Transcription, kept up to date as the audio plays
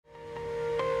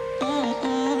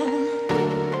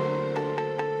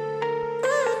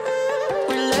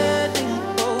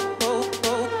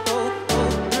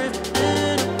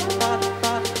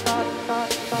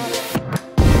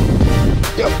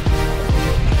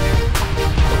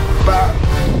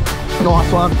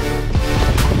Nice one.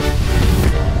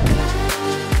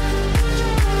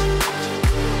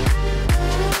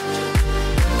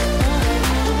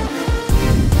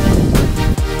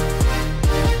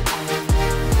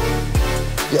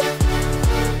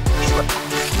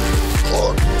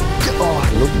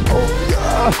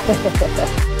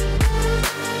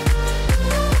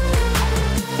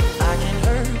 I can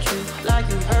hurt you like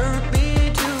you hurt me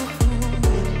too,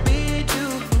 me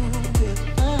too.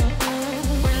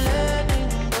 We're letting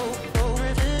go,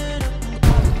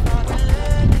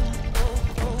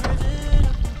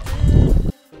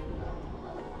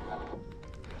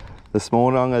 This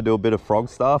morning I'm going to do a bit of frog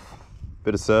stuff,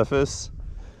 bit of surface.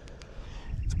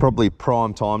 It's probably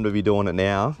prime time to be doing it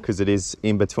now because it is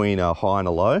in between a high and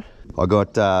a low. I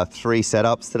got 3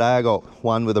 setups today. I got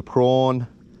one with a prawn,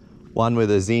 one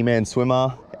with a Z-Man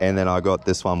swimmer, and then I got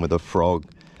this one with a frog.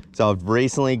 So I've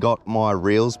recently got my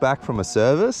reels back from a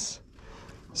service.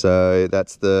 So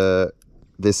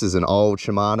this is an old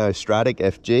Shimano Stradic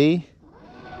FG.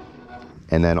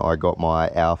 And then I got my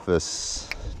Alphas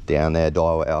down there,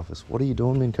 Daiwa Alphas. What are you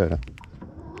doing, Minn Kota?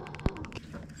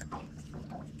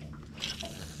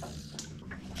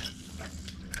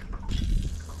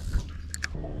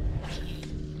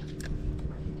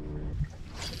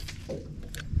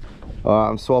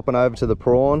 I'm swapping over to the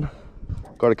prawn.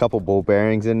 Got a couple ball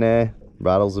bearings in there,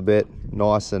 rattles a bit,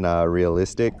 nice and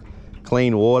realistic.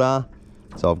 Clean water,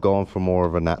 so I've gone for more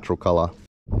of a natural colour.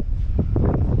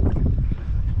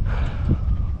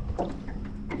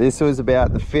 This was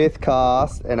about the 5th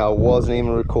cast and I wasn't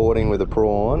even recording with a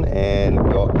prawn and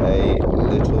got a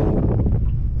little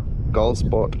gold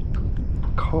spot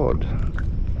cod.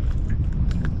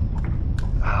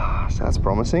 Sounds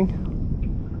promising.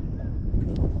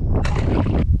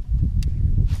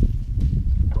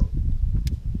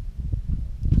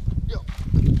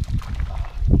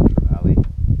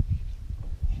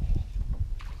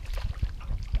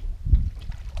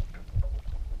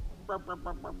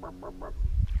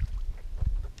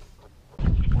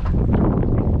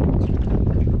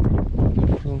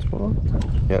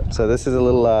 Yep, so this is a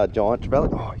little giant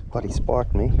trevally. Oh, he bloody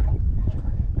spiked me.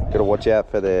 Gotta watch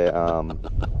out for their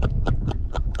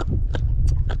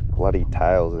bloody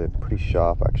tails. They're pretty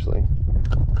sharp actually.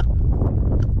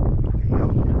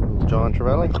 Little giant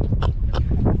trevally.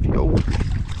 Off you go.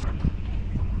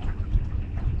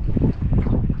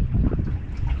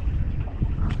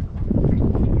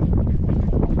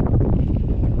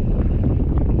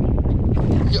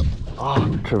 Yep.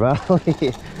 Oh,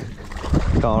 trevally.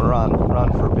 Go on, run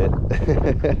for a bit.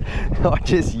 I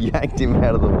just yanked him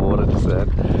out of the water just then.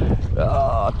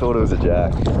 Oh, I thought it was a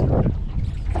jack.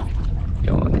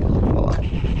 Go on, little fella.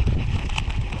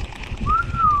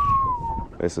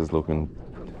 This is looking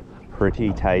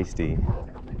pretty tasty.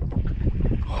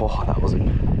 Oh, that was a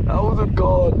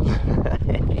cod.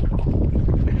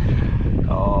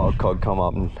 Oh, cod come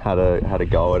up and had a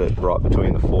go at it right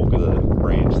between the fork of the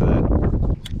branch there.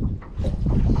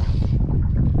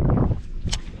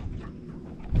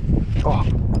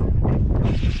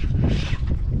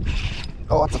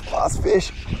 Oh, it's a fast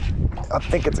fish. I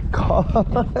think it's a cod.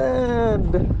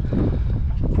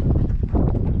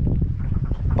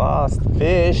 Fast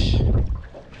fish.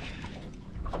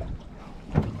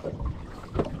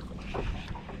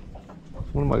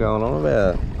 What am I going on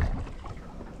about?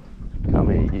 Come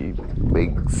here, you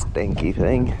big stinky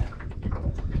thing.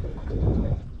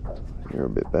 You're a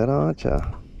bit better, aren't you?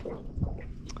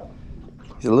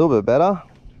 He's a little bit better.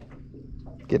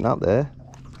 Getting up there.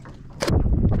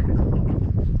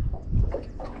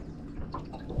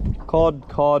 Cod,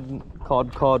 cod,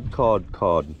 cod, cod, cod,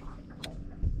 cod.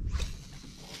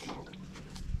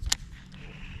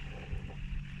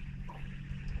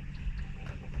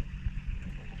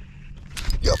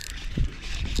 Yep.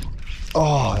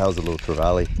 Oh, that was a little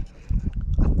trevally.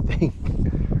 I think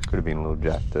could have been a little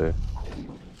jack too.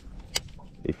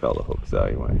 He fell the hook, so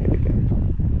he won't hit again.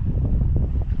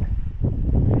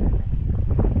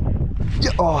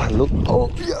 Yeah. Oh, look.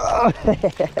 Oh, yeah.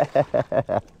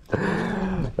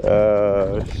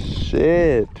 Oh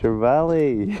shit,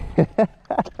 trevally.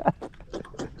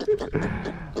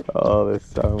 Oh, there's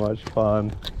so much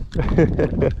fun.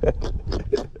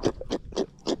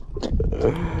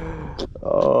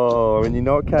 Oh, when you're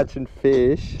not catching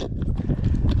fish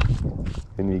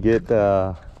and you get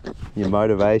your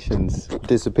motivations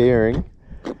disappearing,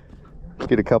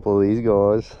 get a couple of these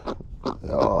guys.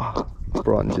 Oh,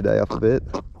 brightens your day up a bit.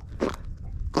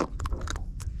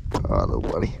 Oh, little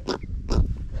buddy.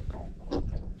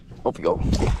 Off you go.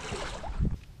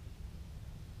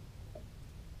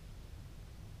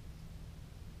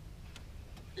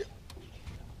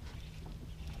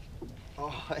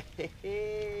 Oh,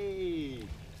 hey.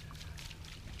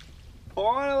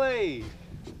 Finally!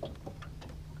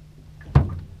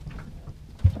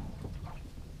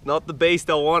 Not the beast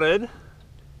I wanted.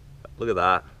 Look at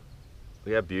that.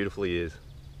 Look how beautiful he is.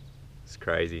 It's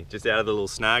crazy. Just out of the little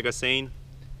snag I seen.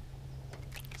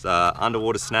 It's an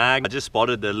underwater snag. I just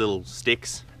spotted the little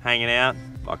sticks hanging out.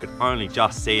 I could only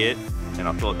just see it, and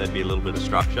I thought there'd be a little bit of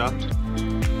structure.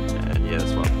 And yeah,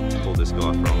 that's what I pulled this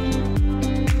guy from.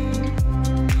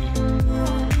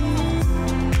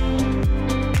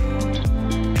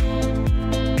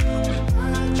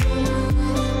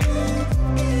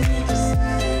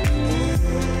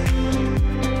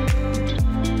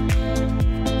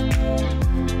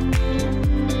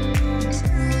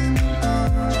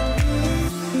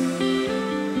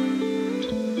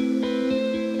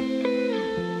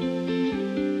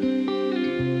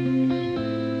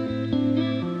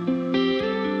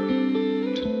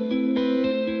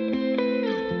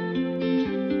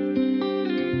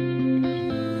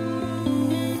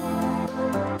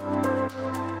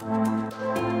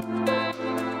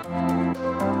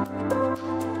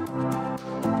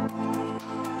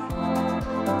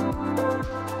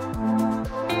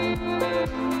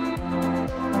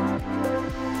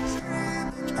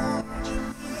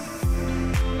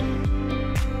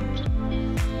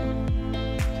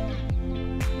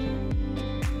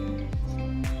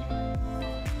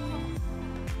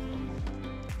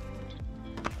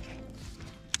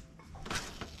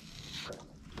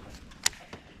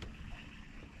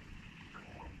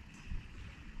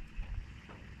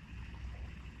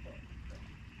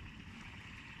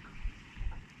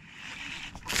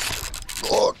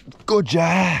 Oh, good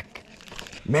jack.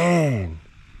 Man.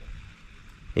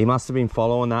 He must have been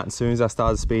following that as soon as I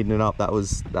started speeding it up. That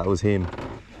was him.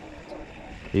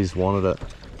 He just wanted it.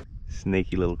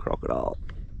 Sneaky little crocodile.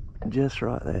 Just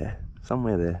right there.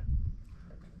 Somewhere there.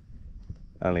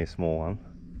 Only a small one.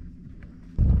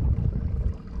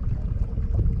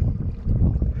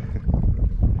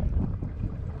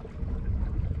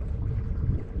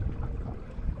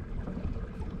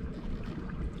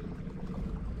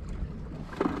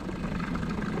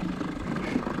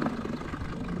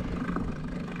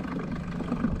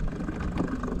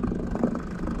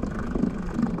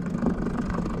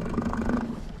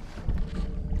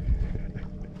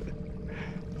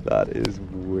 That is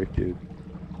wicked.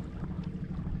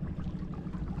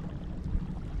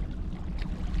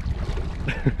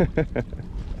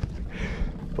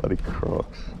 Bloody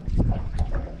crocs.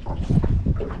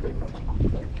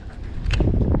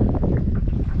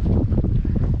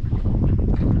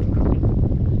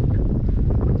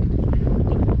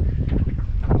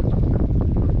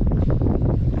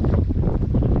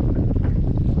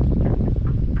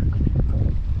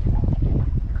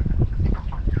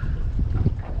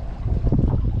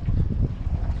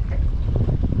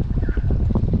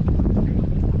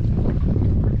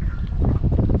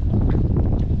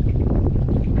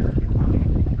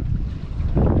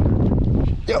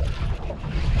 Yep.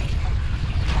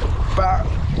 Bar.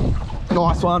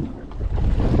 Nice one.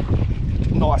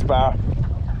 Nice bar.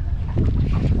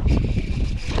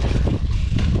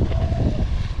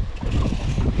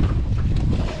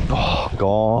 Oh,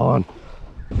 gone.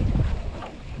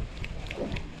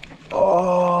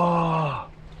 Oh.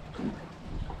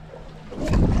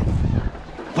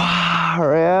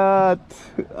 Far out.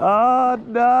 Oh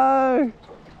no.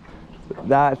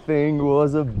 That thing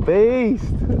was a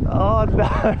beast. Oh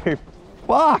no,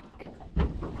 fuck.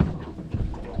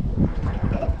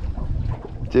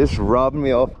 Just rubbed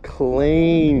me off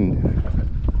clean.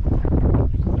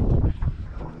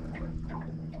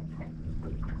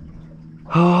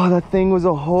 Oh, that thing was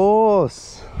a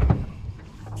horse.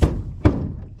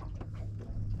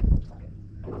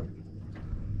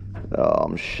 Oh,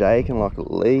 I'm shaking like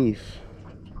a leaf.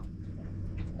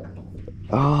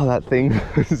 Oh, that thing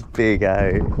was big,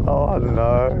 eh? Oh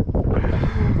no.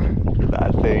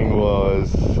 That thing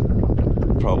was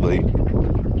probably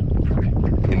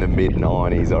in the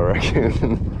mid-90s, I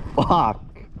reckon. Fuck.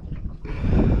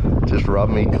 Just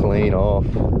rubbed me clean off.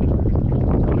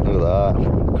 Look at that.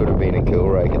 Could have been a kill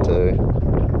raker too.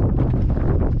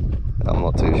 I'm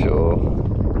not too sure.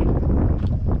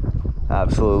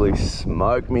 Absolutely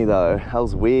smoked me though. That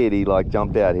was weird. He like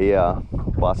jumped out here,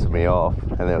 busted me off,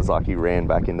 and then it was like he ran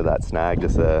back into that snag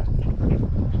just there.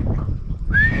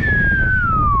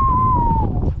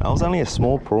 That was only a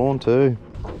small prawn too.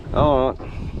 Alright,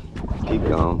 keep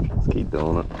going. Let's keep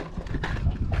doing it.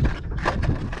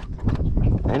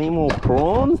 Any more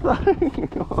prawns though?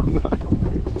 Oh no.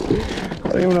 I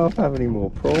don't even know if I have any more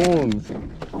prawns.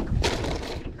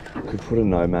 Could put a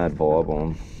nomad vibe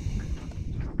on.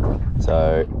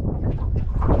 So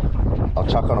I'll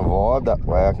chuck on a vibe, that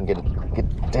way I can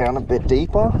get down a bit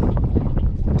deeper.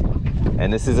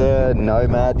 And this is a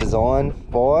Nomad design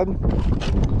vibe.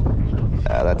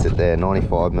 That's it there,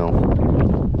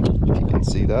 95mm. If you can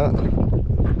see that.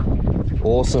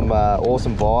 Awesome,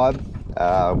 awesome vibe.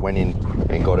 Went in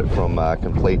and got it from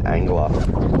Complete Angler.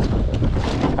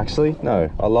 Actually, no,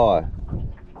 I lie.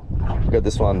 Got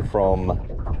this one from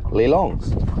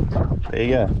Lilong's. There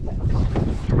you go.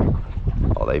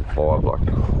 Oh, they vibe like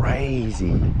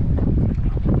crazy.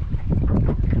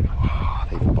 Oh,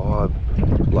 they vibe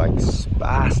like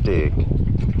spastic.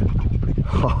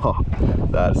 Oh,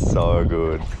 that's so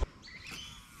good.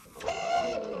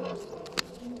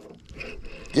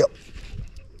 Yep.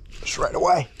 Straight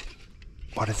away.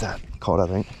 What is that? Cod, I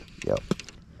think. Yep.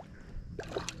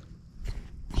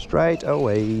 Straight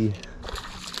away.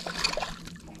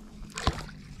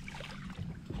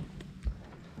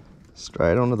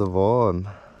 Straight onto the vibe.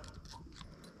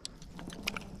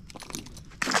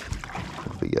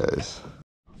 Off he goes.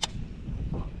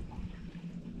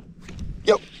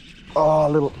 Yep. Oh,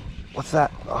 little, what's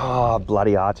that? Oh,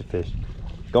 bloody archerfish.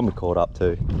 Got me caught up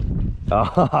too.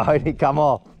 Oh, he come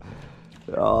off.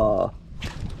 Oh.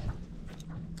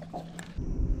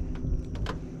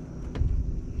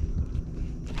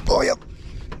 Oh, yep.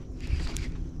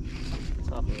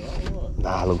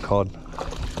 Nah, little cod.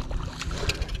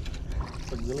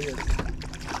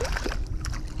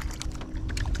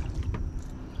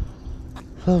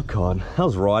 Oh god, that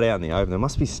was right out in the open. There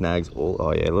must be snags all.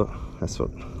 Oh yeah, look, that's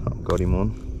what I've got him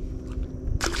on.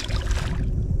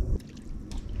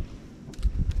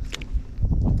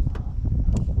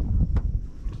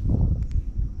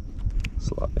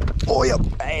 Slide down. Oh yep,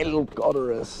 hey little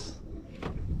godderus.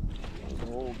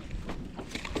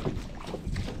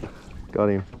 Got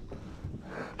him.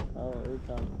 Oh, we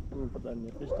can't. I'm gonna put that in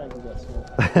your fish tank. We got small.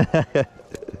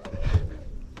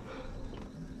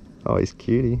 Oh, he's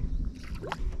cutie.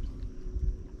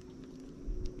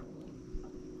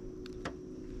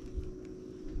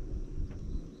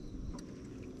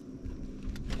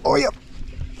 Oh, yep.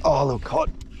 Oh, little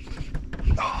cod.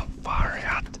 Oh, far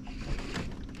out.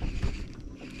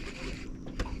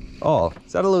 Oh,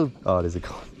 is that a little... Oh, it is a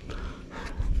cod.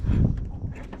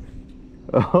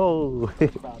 Oh.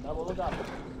 Look up.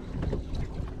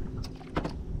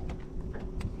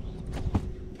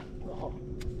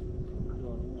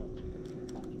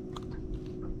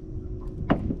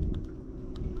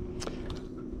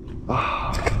 Oh.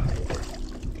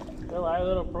 Well, our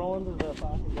little prawns is a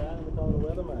fucking guy in the cold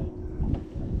weather, mate.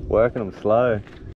 Working them slow.